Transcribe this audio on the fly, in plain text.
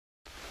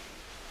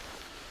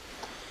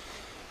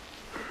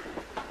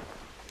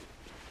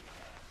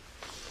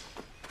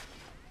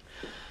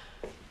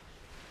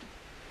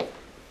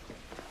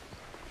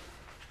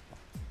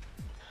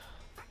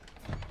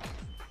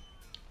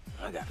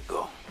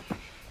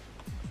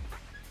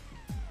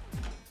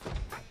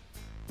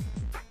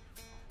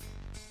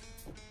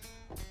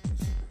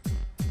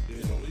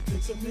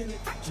a minute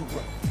to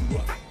rock you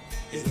up.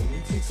 It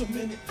only takes a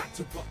minute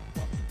to buck.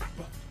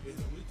 It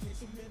only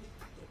takes a minute.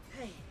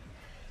 Hey.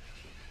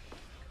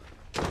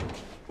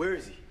 Where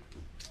is he?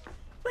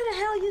 Where the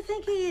hell you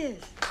think he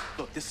is?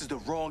 Look, this is the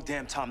wrong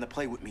damn time to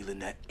play with me,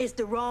 Lynette. It's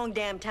the wrong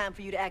damn time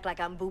for you to act like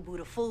I'm Boo Boo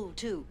the fool,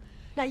 too.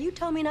 Now, you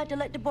told me not to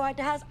let the boy out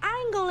the house.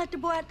 I ain't gonna let the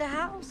boy out the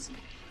house.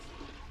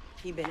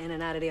 He been in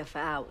and out of there for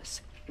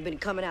hours. He been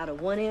coming out of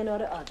one end or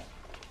the other.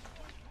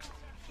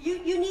 You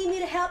need me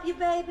to help you,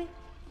 baby?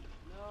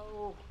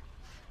 No.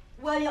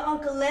 Well, your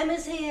Uncle Lem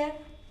is here.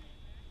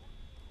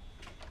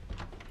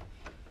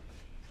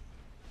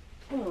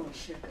 Come on,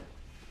 sugar.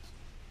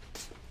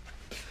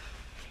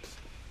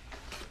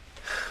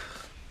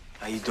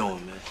 How you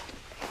doing, man?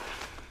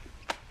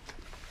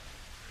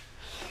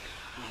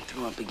 I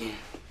threw up again.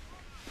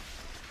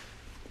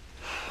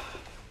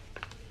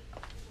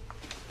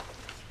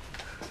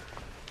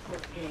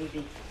 Look,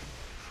 baby.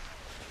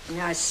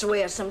 Now, I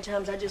swear,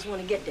 sometimes I just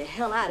want to get the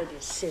hell out of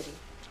this city.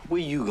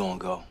 Where you gonna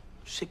go?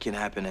 Shit can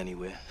happen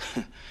anywhere.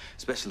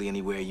 Especially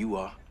anywhere you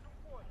are.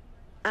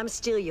 I'm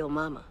still your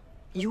mama.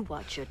 You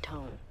watch your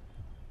tone.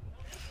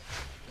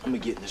 I'm gonna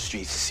get in the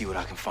streets to see what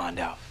I can find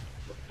out.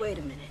 Wait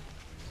a minute.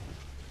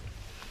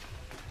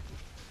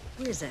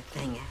 Where's that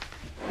thing at?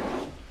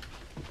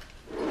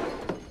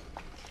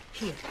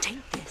 Here,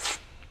 take this.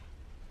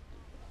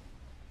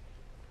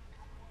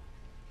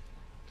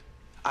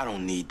 I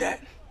don't need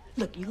that.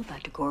 Look, you're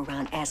about to go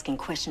around asking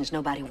questions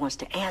nobody wants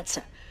to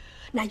answer.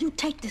 Now, you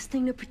take this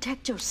thing to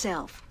protect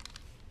yourself.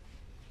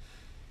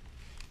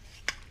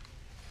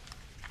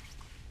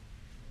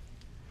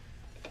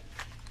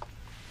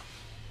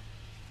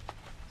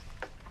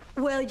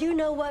 Well, you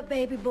know what,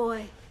 baby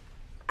boy?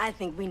 I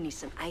think we need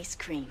some ice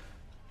cream.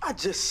 I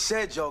just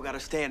said y'all gotta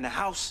stay in the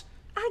house.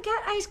 I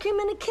got ice cream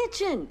in the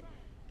kitchen.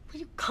 Will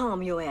you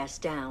calm your ass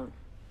down?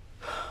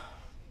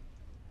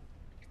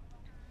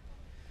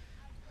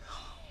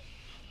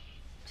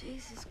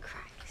 Jesus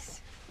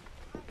Christ.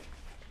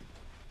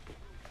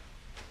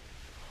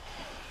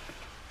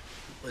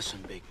 Listen,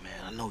 big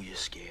man, I know you're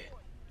scared.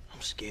 I'm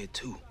scared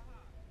too.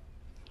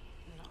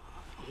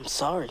 I'm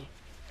sorry.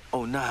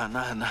 Oh, nah.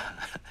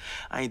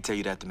 I ain't tell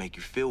you that to make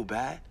you feel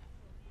bad.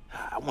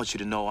 I want you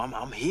to know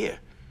I'm here.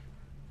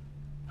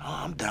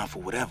 I'm down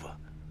for whatever.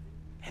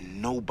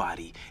 And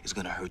nobody is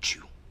gonna hurt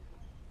you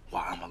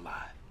while I'm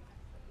alive.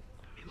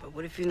 But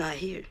what if you're not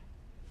here?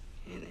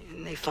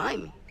 And they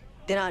find me?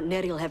 Then Aunt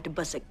Nettie will have to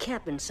bust a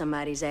cap in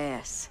somebody's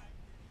ass.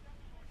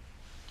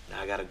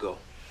 Now I gotta go.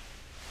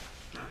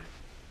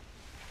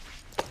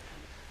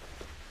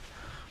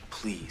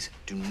 Please,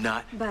 do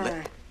not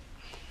Bye.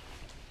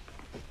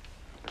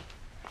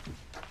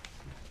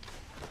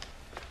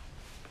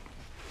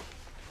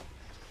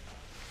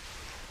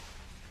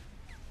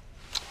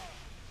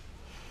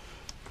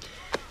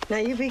 Now,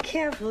 you be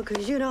careful,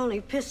 because you're the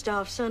only pissed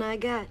off son I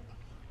got.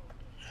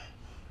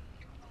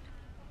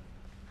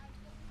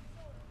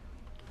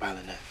 Bye,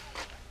 Lynette.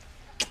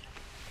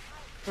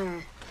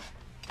 Bye.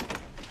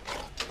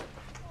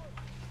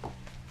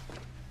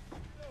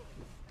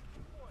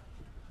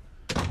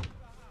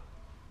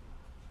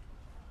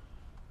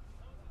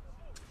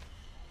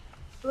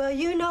 Well,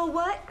 you know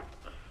what?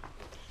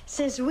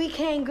 Since we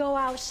can't go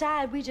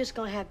outside, we just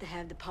gonna have to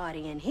have the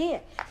party in here.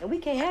 And we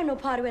can't have no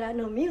party without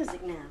no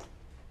music now.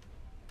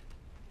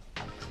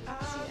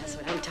 See, that's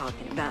what I'm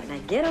talking about. Now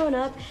get on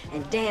up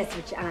and dance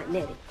with your Aunt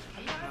Nettie.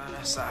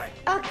 That's all right.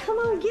 Oh, come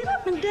on, get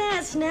up and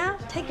dance now.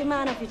 Take your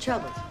mind off your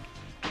troubles.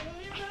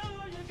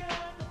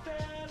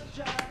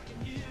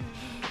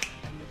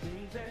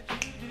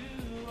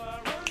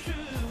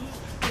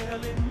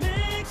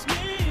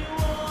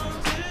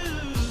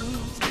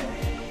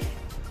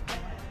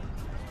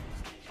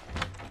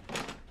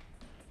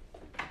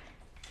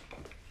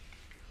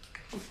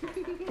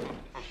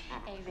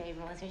 Hey, baby,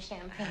 want some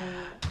champagne?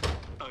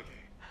 Okay.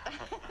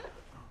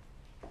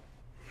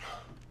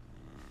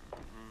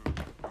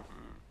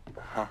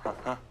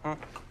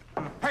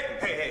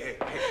 Hey.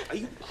 Are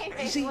you Hey,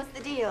 crazy? baby, what's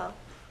the deal?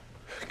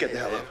 Get the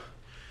hell up.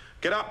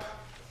 Get up.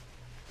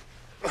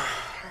 All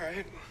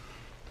right.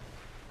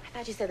 I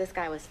thought you said this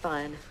guy was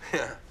fun. Yeah.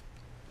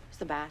 Where's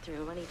the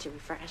bathroom? I need to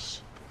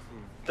refresh.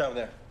 Down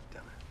there.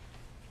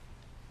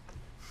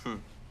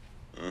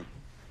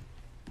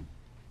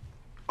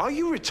 Are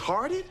you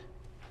retarded?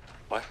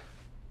 What?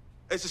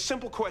 It's a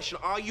simple question.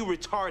 Are you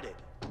retarded?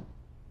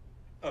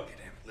 Okay,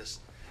 damn it,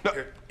 listen. No.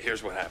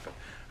 Here's what happened.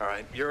 All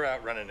right, you're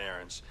out running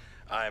errands.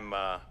 I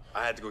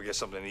had to go get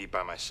something to eat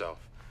by myself.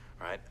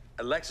 All right.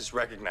 Alexis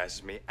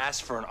recognizes me,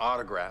 asks for an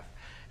autograph,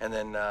 and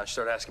then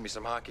started asking me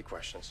some hockey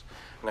questions.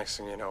 Next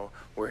thing you know,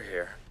 we're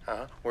here.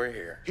 Huh? We're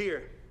here.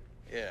 Here.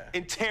 Yeah.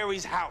 In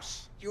Terry's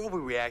house. You're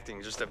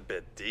overreacting just a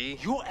bit, D.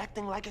 You're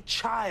acting like a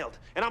child,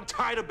 and I'm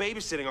tired of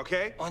babysitting,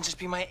 okay? Why don't you just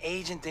be my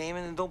agent,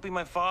 Damon, and don't be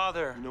my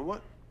father? You know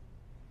what?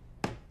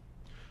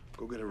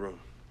 Go get a room.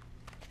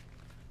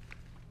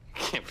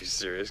 You can't be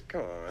serious.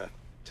 Come on, man.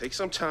 Take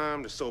some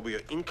time to sober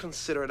your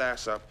inconsiderate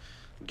ass up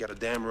and get a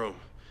damn room.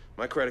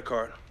 My credit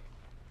card.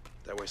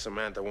 That way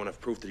Samantha won't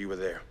have proof that you were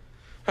there.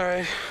 All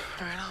right.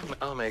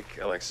 I'll make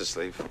Alexis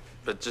leave,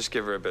 but just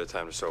give her a bit of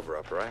time to sober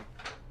up, all right?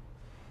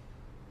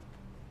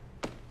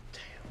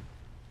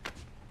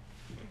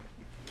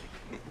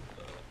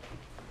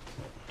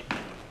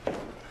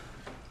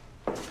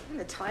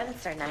 The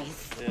toilets are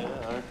nice. Yeah,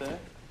 aren't they?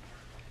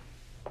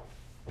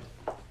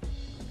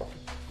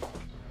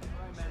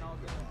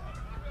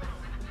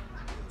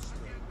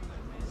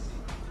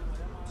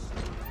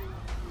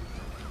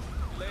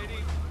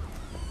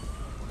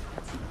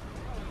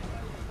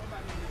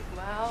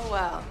 Well,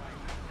 well.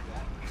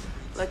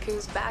 Look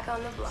who's back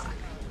on the block.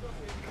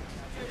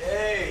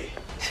 Hey!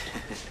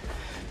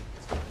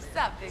 What's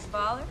up, big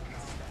baller?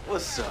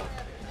 What's up?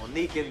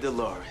 Monique and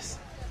Dolores.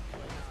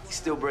 You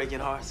still breaking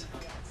hearts?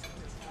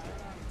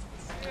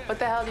 What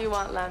the hell do you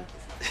want, Lem?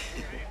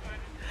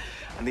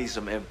 I need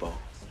some info.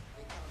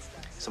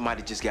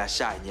 Somebody just got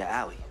shot in your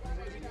alley.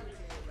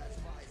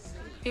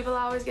 People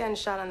always getting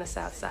shot on the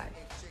south side.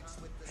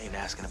 I ain't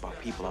asking about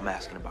people, I'm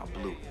asking about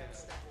Blue.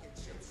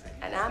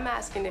 And I'm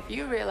asking if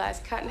you realize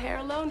cutting hair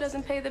alone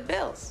doesn't pay the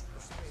bills.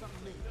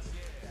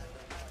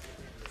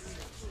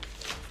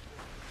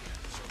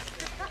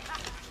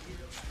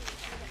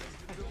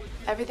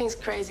 Everything's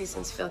crazy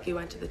since Filky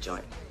went to the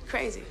joint.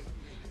 Crazy.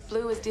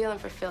 Blue was dealing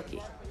for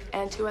Filky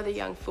and two other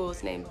young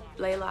fools named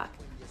Blaylock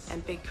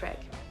and Big Craig.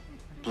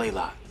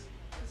 Blaylock,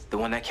 the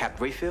one that capped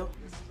Rayfield?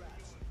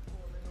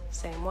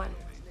 Same one.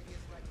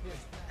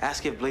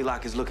 Ask if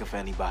Blaylock is looking for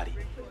anybody.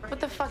 What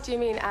the fuck do you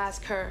mean,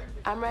 ask her?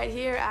 I'm right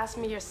here, ask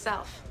me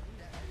yourself.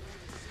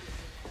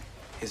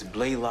 Is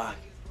Blaylock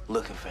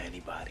looking for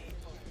anybody?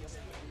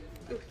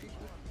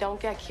 Don't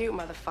get cute,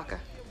 motherfucker.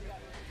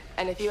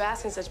 And if you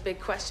asking such big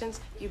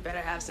questions, you better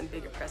have some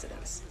bigger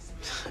precedents.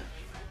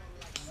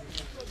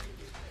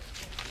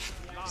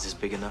 Is this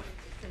big enough?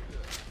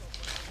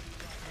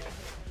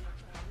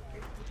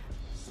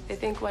 They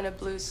think one of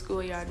Blue's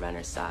schoolyard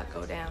runners saw it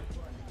go down.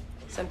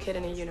 Some kid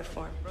in a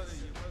uniform.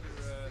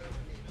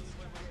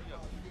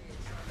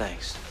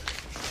 Thanks.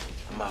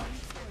 I'm out.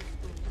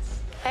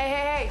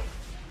 Hey!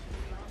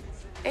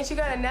 Ain't you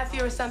got a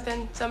nephew or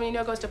something? Someone you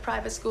know goes to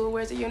private school,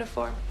 wears a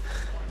uniform?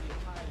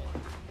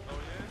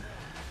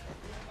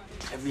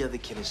 Every other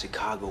kid in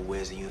Chicago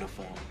wears a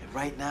uniform. And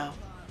right now,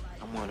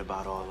 I'm worried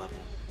about all of them.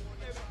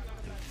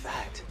 In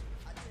fact,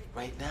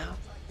 right now,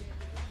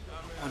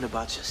 I'm worried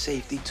about your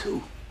safety,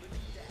 too.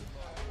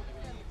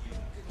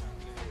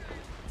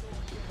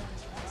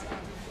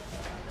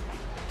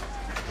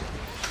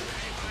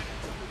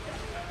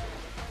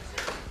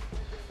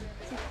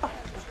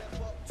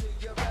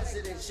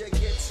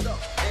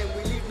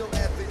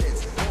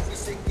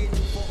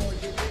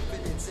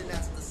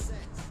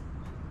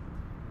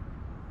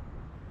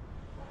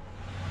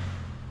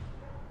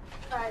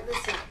 All right,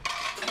 listen.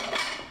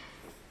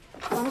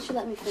 Why don't you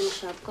let me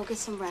finish up? Go get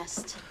some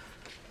rest.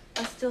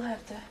 I still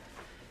have to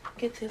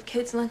get the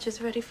kids'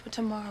 lunches ready for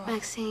tomorrow.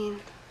 Maxine.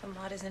 If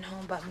Ahmad isn't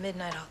home by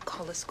midnight, I'll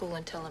call the school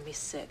and tell him he's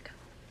sick.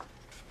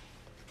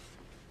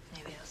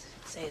 Maybe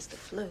I'll say it's the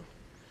flu.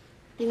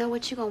 You know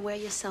what? You're gonna wear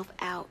yourself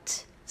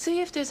out. See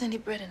if there's any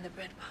bread in the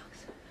bread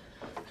box.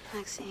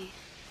 Maxine.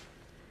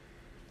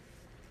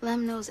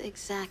 Lem knows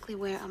exactly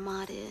where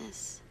Ahmad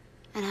is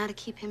and how to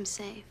keep him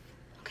safe.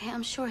 Okay,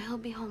 I'm sure he'll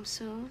be home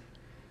soon.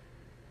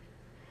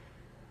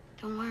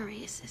 Don't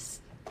worry, it's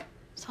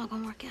all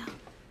gonna work out.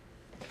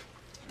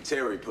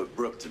 Terry put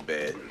Brooke to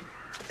bed,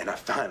 and I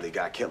finally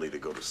got Kelly to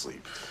go to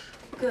sleep.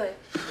 Good.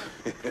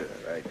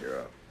 Right,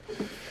 girl.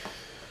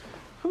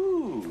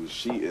 Ooh,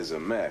 she is a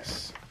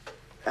mess.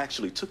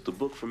 Actually took the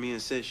book from me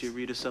and said she'd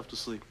read herself to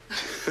sleep.